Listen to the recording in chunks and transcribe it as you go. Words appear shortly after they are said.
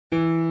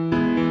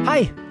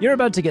Hi, you're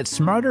about to get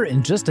smarter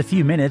in just a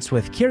few minutes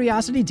with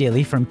Curiosity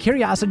Daily from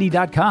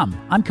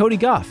Curiosity.com. I'm Cody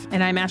Goff.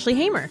 And I'm Ashley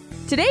Hamer.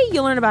 Today,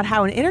 you'll learn about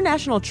how an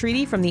international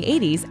treaty from the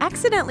 80s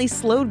accidentally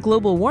slowed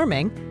global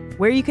warming,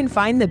 where you can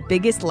find the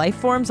biggest life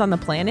forms on the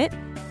planet,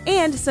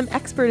 and some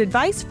expert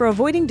advice for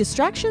avoiding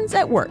distractions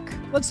at work.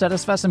 Let's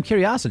satisfy some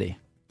curiosity.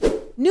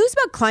 News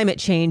about climate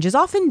change is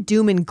often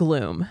doom and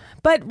gloom.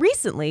 But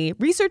recently,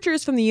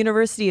 researchers from the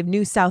University of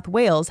New South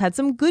Wales had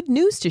some good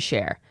news to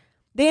share.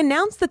 They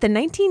announced that the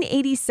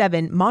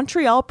 1987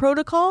 Montreal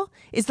Protocol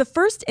is the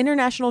first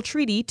international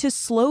treaty to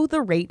slow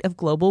the rate of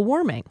global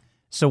warming.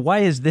 So why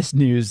is this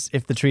news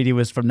if the treaty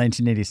was from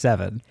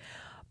 1987?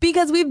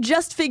 Because we've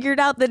just figured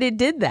out that it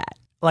did that.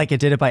 Like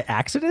it did it by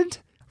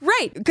accident?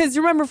 Right, because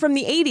remember from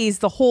the 80s,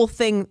 the whole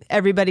thing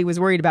everybody was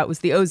worried about was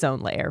the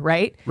ozone layer,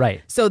 right?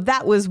 Right. So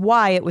that was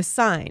why it was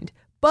signed.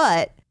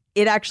 But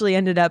it actually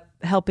ended up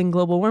helping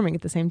global warming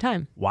at the same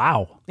time.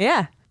 Wow.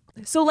 Yeah.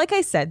 So like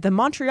I said, the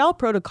Montreal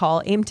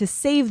Protocol aimed to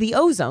save the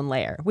ozone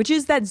layer, which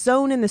is that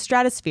zone in the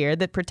stratosphere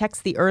that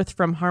protects the Earth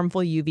from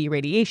harmful UV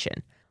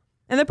radiation.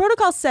 And the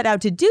protocol set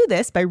out to do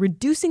this by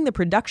reducing the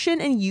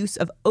production and use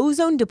of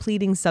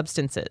ozone-depleting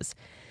substances.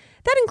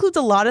 That includes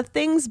a lot of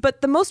things, but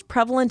the most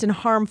prevalent and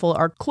harmful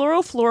are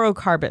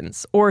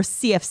chlorofluorocarbons, or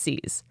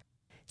CFCs.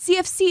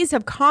 CFCs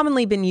have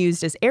commonly been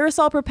used as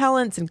aerosol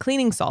propellants and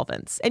cleaning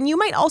solvents, and you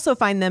might also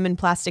find them in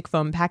plastic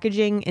foam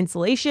packaging,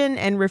 insulation,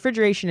 and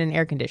refrigeration and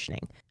air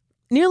conditioning.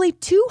 Nearly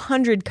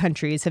 200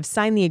 countries have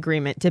signed the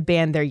agreement to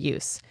ban their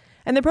use,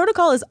 and the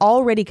protocol is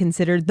already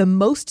considered the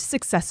most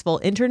successful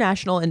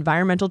international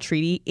environmental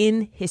treaty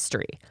in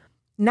history.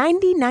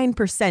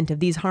 99% of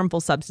these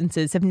harmful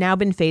substances have now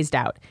been phased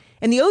out,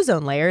 and the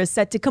ozone layer is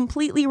set to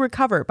completely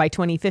recover by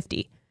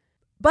 2050.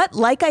 But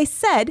like I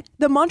said,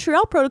 the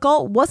Montreal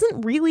Protocol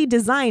wasn't really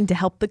designed to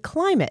help the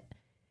climate.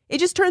 It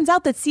just turns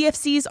out that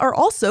CFCs are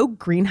also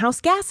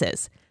greenhouse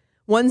gases,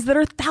 ones that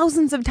are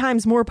thousands of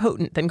times more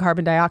potent than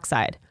carbon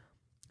dioxide.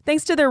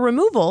 Thanks to their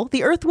removal,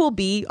 the Earth will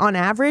be, on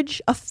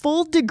average, a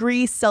full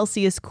degree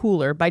Celsius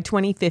cooler by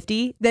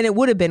 2050 than it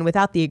would have been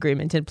without the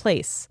agreement in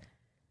place.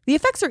 The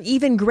effects are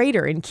even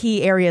greater in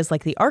key areas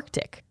like the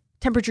Arctic.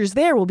 Temperatures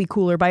there will be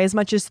cooler by as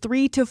much as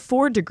 3 to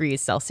 4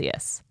 degrees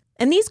Celsius.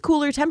 And these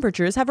cooler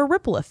temperatures have a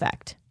ripple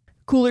effect.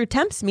 Cooler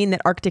temps mean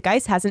that Arctic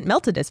ice hasn't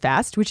melted as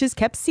fast, which has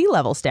kept sea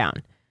levels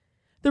down.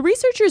 The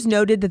researchers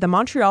noted that the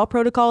Montreal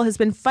Protocol has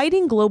been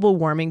fighting global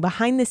warming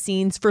behind the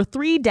scenes for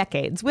 3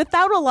 decades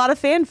without a lot of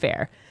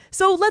fanfare.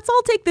 So let's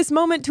all take this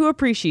moment to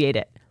appreciate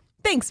it.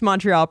 Thanks,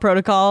 Montreal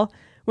Protocol.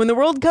 When the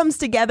world comes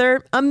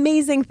together,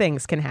 amazing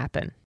things can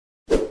happen.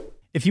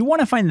 If you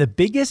want to find the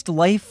biggest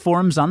life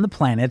forms on the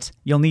planet,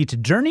 you'll need to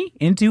journey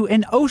into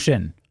an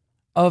ocean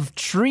of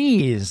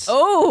trees.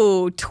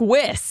 Oh,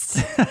 twist.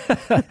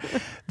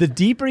 The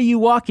deeper you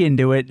walk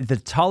into it, the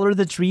taller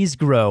the trees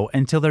grow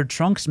until their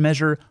trunks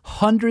measure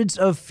hundreds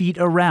of feet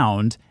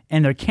around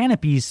and their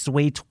canopies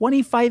sway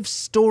 25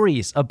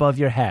 stories above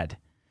your head.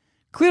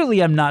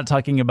 Clearly, I'm not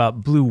talking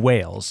about blue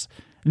whales.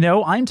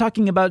 No, I'm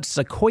talking about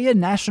Sequoia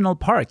National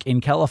Park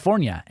in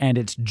California and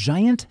its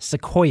giant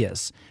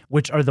sequoias,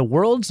 which are the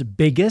world's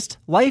biggest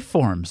life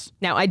forms.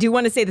 Now, I do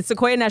want to say that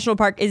Sequoia National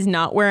Park is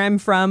not where I'm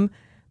from,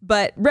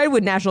 but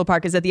Redwood National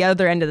Park is at the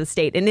other end of the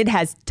state, and it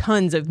has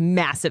tons of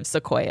massive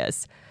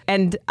sequoias.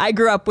 And I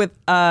grew up with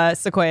a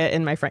sequoia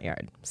in my front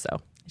yard, so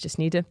I just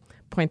need to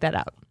point that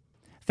out.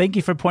 Thank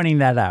you for pointing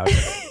that out.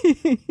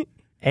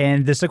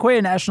 And the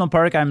Sequoia National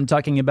Park I'm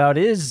talking about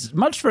is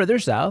much further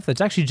south.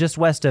 It's actually just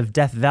west of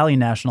Death Valley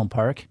National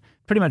Park,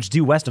 pretty much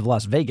due west of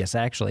Las Vegas,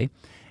 actually.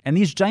 And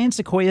these giant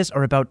sequoias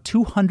are about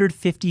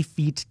 250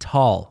 feet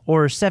tall,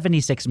 or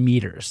 76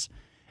 meters.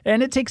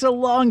 And it takes a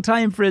long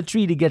time for a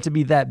tree to get to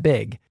be that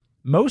big.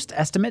 Most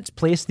estimates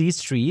place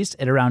these trees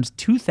at around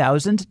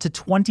 2,000 to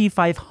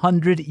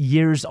 2,500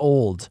 years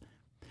old.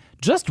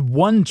 Just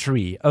one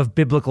tree of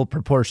biblical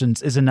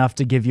proportions is enough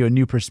to give you a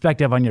new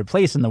perspective on your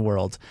place in the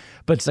world.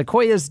 But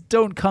sequoias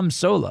don't come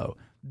solo.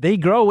 They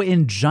grow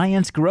in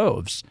giant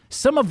groves,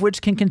 some of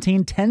which can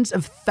contain tens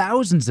of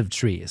thousands of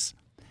trees.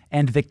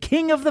 And the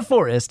king of the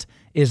forest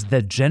is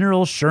the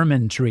General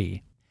Sherman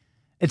tree.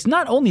 It's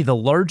not only the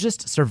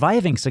largest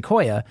surviving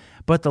sequoia,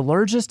 but the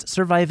largest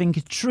surviving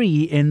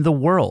tree in the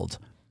world.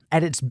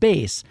 At its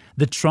base,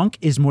 the trunk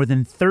is more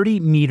than 30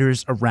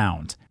 meters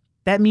around.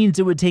 That means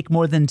it would take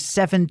more than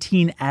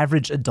 17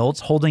 average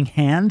adults holding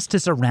hands to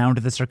surround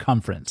the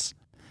circumference.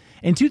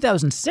 In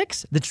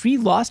 2006, the tree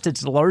lost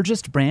its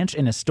largest branch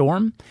in a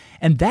storm,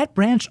 and that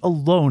branch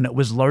alone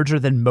was larger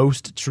than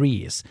most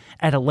trees,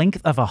 at a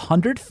length of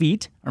 100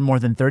 feet, or more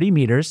than 30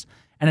 meters,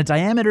 and a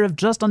diameter of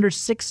just under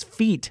 6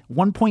 feet,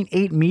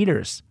 1.8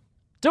 meters.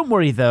 Don't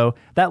worry though,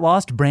 that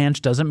lost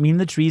branch doesn't mean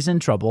the tree's in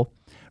trouble.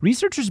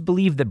 Researchers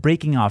believe that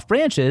breaking off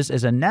branches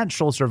is a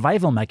natural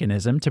survival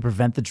mechanism to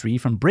prevent the tree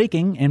from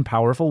breaking in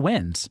powerful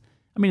winds.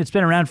 I mean, it's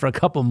been around for a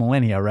couple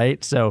millennia,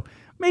 right? So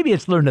maybe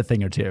it's learned a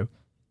thing or two.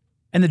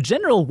 And the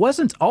General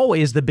wasn't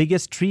always the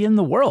biggest tree in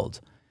the world.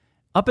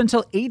 Up until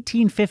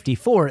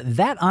 1854,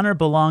 that honor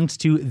belonged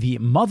to the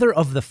Mother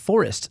of the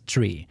Forest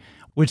tree,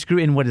 which grew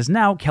in what is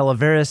now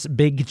Calaveras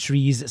Big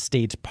Trees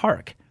State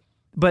Park.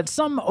 But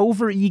some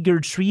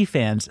overeager tree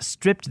fans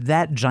stripped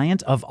that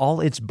giant of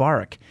all its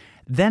bark,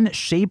 then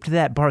shaped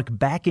that bark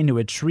back into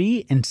a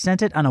tree and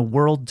sent it on a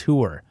world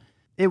tour.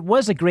 It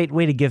was a great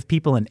way to give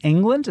people in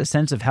England a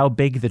sense of how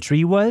big the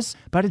tree was,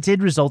 but it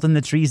did result in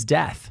the tree's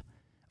death.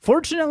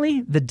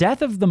 Fortunately, the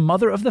death of the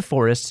mother of the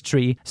forest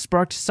tree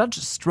sparked such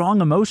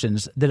strong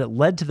emotions that it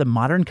led to the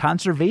modern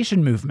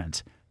conservation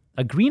movement.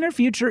 A greener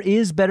future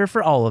is better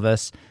for all of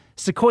us,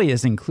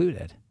 sequoias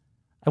included.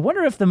 I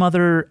wonder if the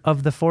mother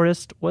of the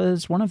forest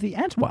was one of the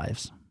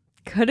antwives.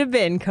 Could have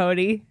been,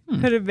 Cody.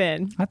 Could have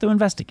been. I'll have to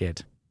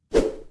investigate.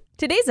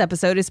 Today's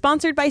episode is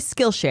sponsored by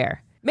Skillshare.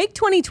 Make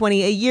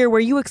 2020 a year where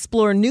you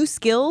explore new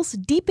skills,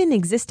 deepen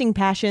existing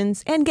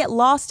passions, and get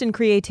lost in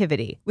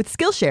creativity with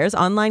Skillshare's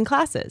online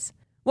classes.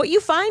 What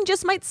you find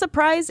just might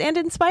surprise and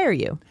inspire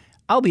you.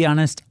 I'll be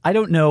honest, I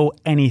don't know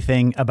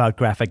anything about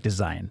graphic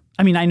design.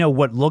 I mean, I know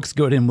what looks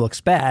good and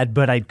looks bad,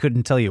 but I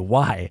couldn't tell you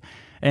why.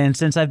 And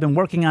since I've been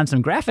working on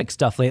some graphic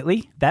stuff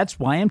lately, that's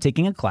why I'm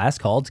taking a class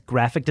called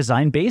Graphic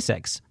Design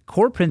Basics,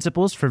 Core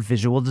Principles for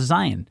Visual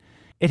Design.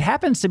 It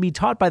happens to be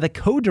taught by the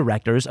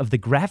co-directors of the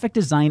Graphic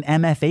Design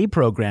MFA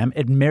program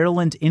at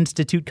Maryland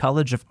Institute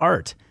College of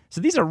Art.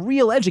 So these are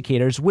real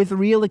educators with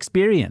real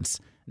experience.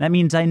 That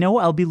means I know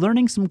I'll be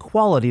learning some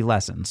quality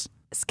lessons.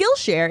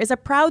 Skillshare is a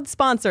proud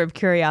sponsor of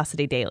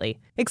Curiosity Daily.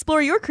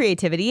 Explore your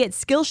creativity at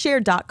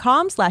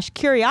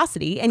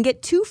Skillshare.com/curiosity and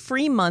get 2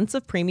 free months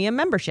of premium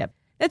membership.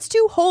 That's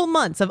 2 whole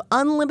months of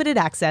unlimited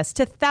access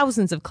to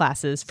thousands of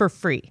classes for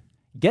free.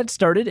 Get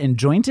started and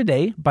join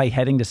today by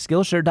heading to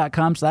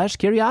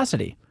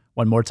Skillshare.com/curiosity.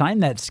 One more time,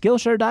 that's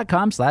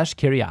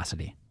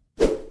Skillshare.com/curiosity.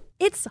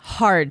 It's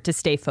hard to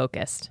stay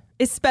focused,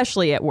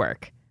 especially at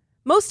work.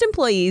 Most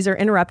employees are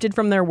interrupted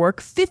from their work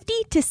 50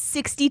 to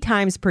 60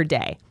 times per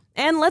day.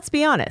 And let's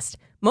be honest,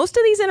 most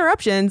of these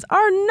interruptions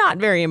are not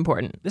very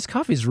important. This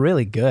coffee's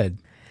really good.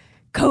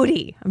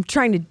 Cody, I'm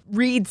trying to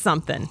read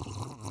something.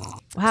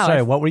 Wow.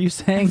 Sorry, what were you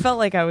saying? I felt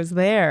like I was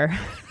there.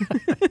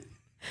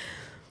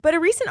 But a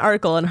recent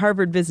article in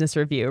Harvard Business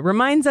Review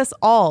reminds us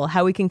all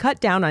how we can cut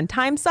down on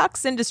time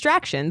sucks and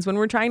distractions when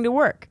we're trying to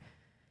work.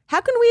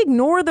 How can we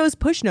ignore those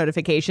push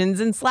notifications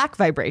and Slack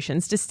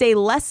vibrations to stay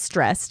less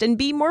stressed and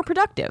be more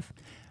productive?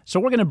 So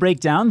we're going to break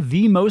down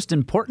the most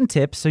important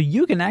tips so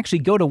you can actually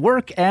go to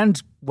work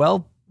and,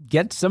 well,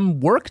 get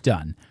some work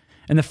done.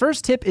 And the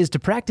first tip is to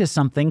practice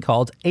something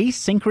called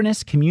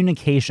asynchronous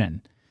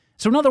communication.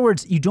 So in other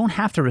words, you don't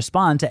have to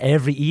respond to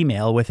every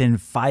email within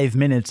 5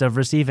 minutes of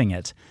receiving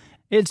it.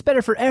 It's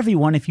better for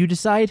everyone if you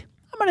decide,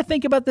 I'm going to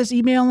think about this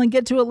email and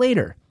get to it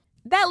later.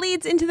 That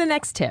leads into the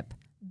next tip.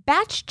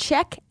 Batch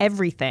check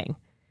everything.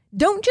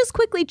 Don't just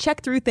quickly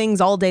check through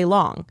things all day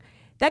long.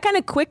 That kind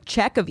of quick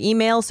check of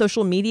email,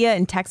 social media,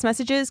 and text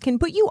messages can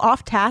put you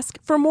off task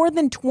for more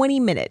than 20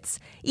 minutes,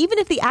 even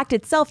if the act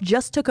itself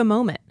just took a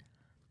moment.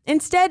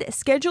 Instead,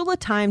 schedule a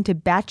time to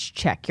batch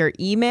check your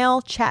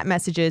email, chat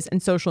messages,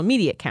 and social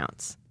media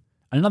accounts.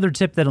 Another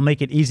tip that'll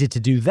make it easy to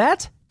do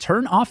that,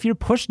 turn off your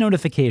push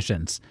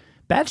notifications.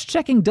 Batch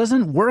checking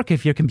doesn't work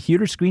if your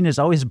computer screen is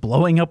always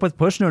blowing up with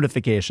push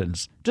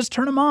notifications. Just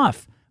turn them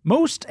off.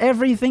 Most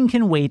everything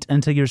can wait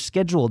until your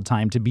scheduled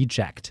time to be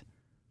checked.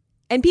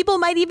 And people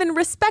might even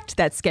respect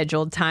that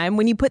scheduled time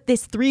when you put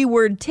this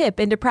 3-word tip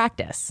into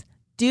practice.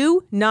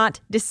 Do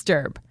not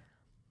disturb.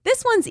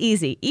 This one's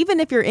easy, even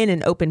if you're in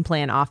an open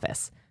plan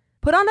office.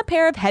 Put on a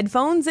pair of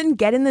headphones and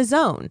get in the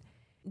zone.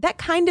 That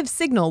kind of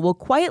signal will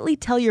quietly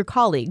tell your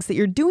colleagues that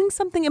you're doing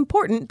something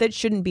important that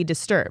shouldn't be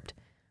disturbed.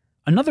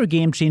 Another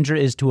game changer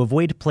is to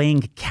avoid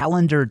playing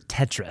calendar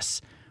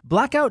Tetris.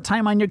 Block out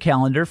time on your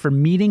calendar for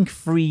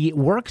meeting-free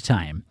work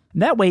time.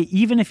 That way,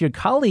 even if your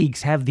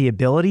colleagues have the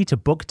ability to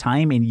book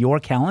time in your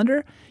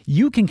calendar,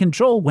 you can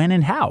control when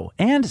and how,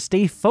 and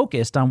stay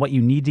focused on what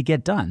you need to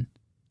get done.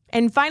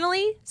 And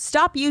finally,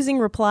 stop using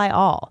reply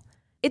all.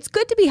 It's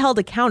good to be held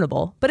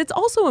accountable, but it's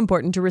also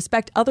important to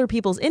respect other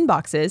people's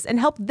inboxes and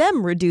help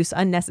them reduce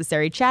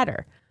unnecessary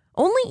chatter.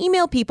 Only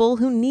email people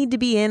who need to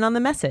be in on the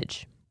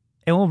message.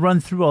 And we'll run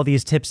through all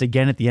these tips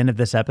again at the end of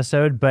this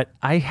episode, but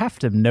I have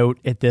to note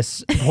at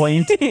this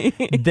point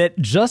that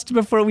just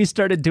before we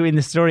started doing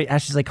the story,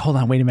 Ashley's like, hold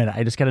on, wait a minute,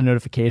 I just got a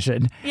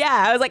notification.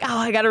 Yeah, I was like, oh,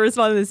 I got to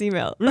respond to this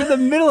email. We're in the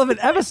middle of an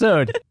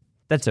episode.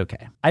 That's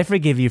okay. I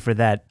forgive you for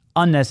that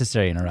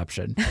unnecessary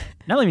interruption.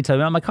 Now let me tell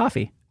you about my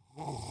coffee.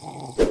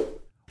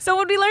 So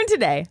what did we learn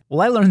today?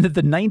 Well, I learned that the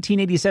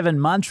 1987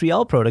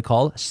 Montreal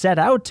Protocol set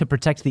out to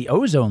protect the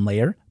ozone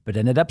layer, but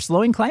ended up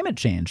slowing climate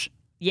change.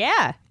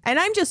 Yeah, and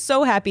I'm just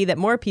so happy that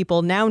more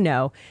people now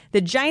know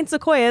that giant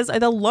sequoias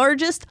are the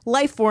largest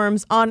life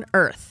forms on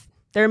Earth.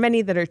 There are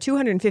many that are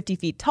 250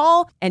 feet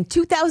tall and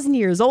 2,000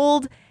 years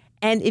old,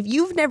 and if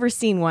you've never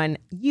seen one,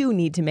 you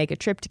need to make a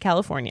trip to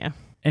California.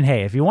 And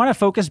hey, if you want to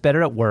focus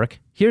better at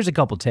work, here's a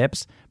couple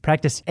tips.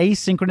 Practice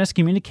asynchronous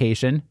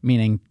communication,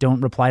 meaning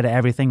don't reply to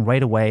everything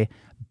right away.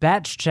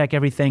 Batch check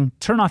everything,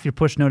 turn off your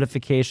push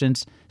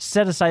notifications,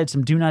 set aside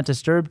some do not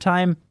disturb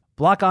time.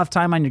 Block off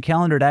time on your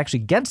calendar to actually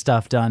get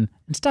stuff done,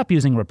 and stop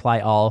using reply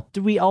all.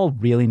 Do we all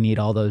really need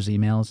all those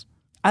emails?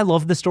 I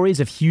love the stories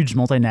of huge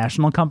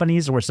multinational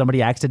companies where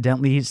somebody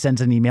accidentally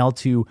sends an email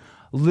to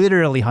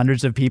literally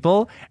hundreds of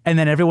people, and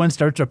then everyone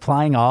starts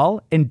replying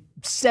all, and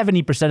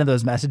 70% of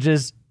those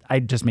messages, I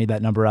just made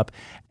that number up,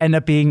 end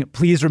up being,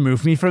 please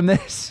remove me from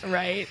this.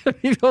 Right.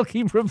 People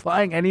keep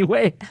replying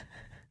anyway.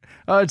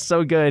 Oh, it's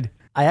so good.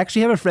 I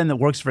actually have a friend that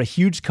works for a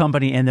huge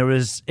company, and there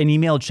was an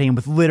email chain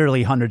with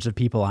literally hundreds of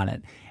people on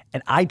it.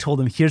 And I told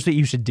him, here's what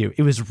you should do.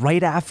 It was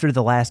right after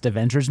the last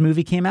Avengers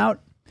movie came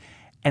out.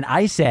 And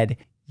I said,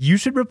 you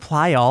should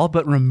reply all,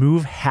 but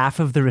remove half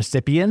of the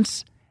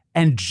recipients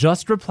and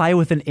just reply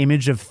with an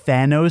image of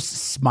Thanos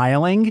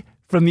smiling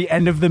from the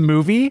end of the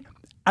movie.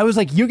 I was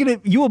like, you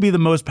will be the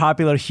most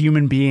popular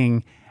human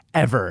being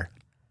ever.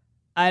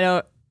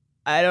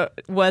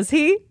 Was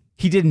he?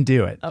 He didn't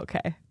do it.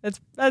 Okay.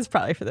 That's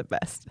probably for the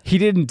best. He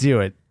didn't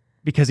do it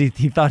because he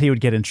thought he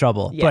would get in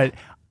trouble. Yeah. But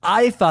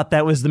I thought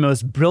that was the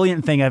most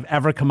brilliant thing I've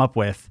ever come up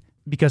with,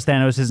 because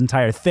Thanos'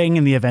 entire thing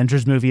in the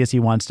Avengers movie is he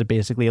wants to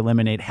basically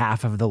eliminate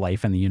half of the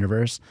life in the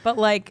universe. But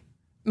like,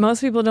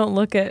 most people don't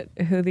look at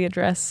who the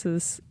address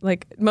is.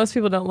 Like, most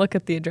people don't look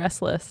at the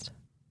address list.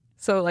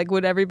 So like,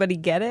 would everybody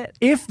get it?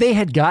 If they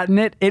had gotten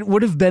it, it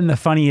would have been the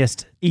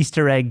funniest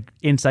Easter egg,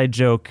 inside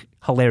joke,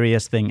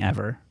 hilarious thing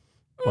ever.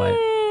 But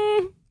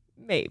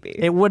maybe.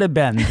 It would have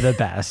been the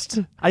best.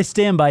 I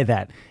stand by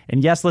that.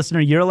 And yes, listener,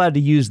 you're allowed to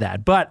use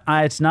that. But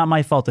it's not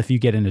my fault if you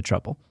get into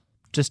trouble.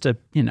 Just a,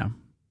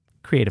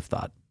 creative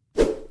thought.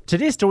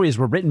 Today's stories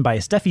were written by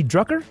Steffi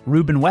Drucker,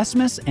 Ruben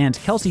Westmus, and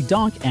Kelsey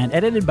Donk, and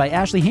edited by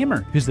Ashley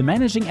Hamer, who's the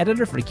managing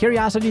editor for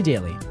Curiosity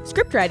Daily.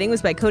 Script writing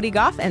was by Cody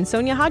Goff and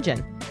Sonia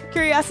Hodgen.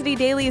 Curiosity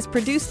Daily is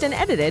produced and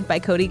edited by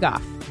Cody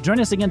Goff. Join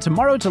us again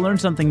tomorrow to learn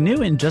something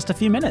new in just a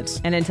few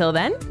minutes. And until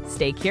then,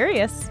 stay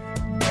curious.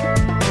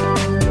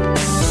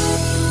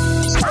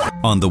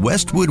 On the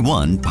Westwood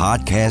One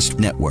Podcast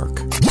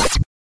Network.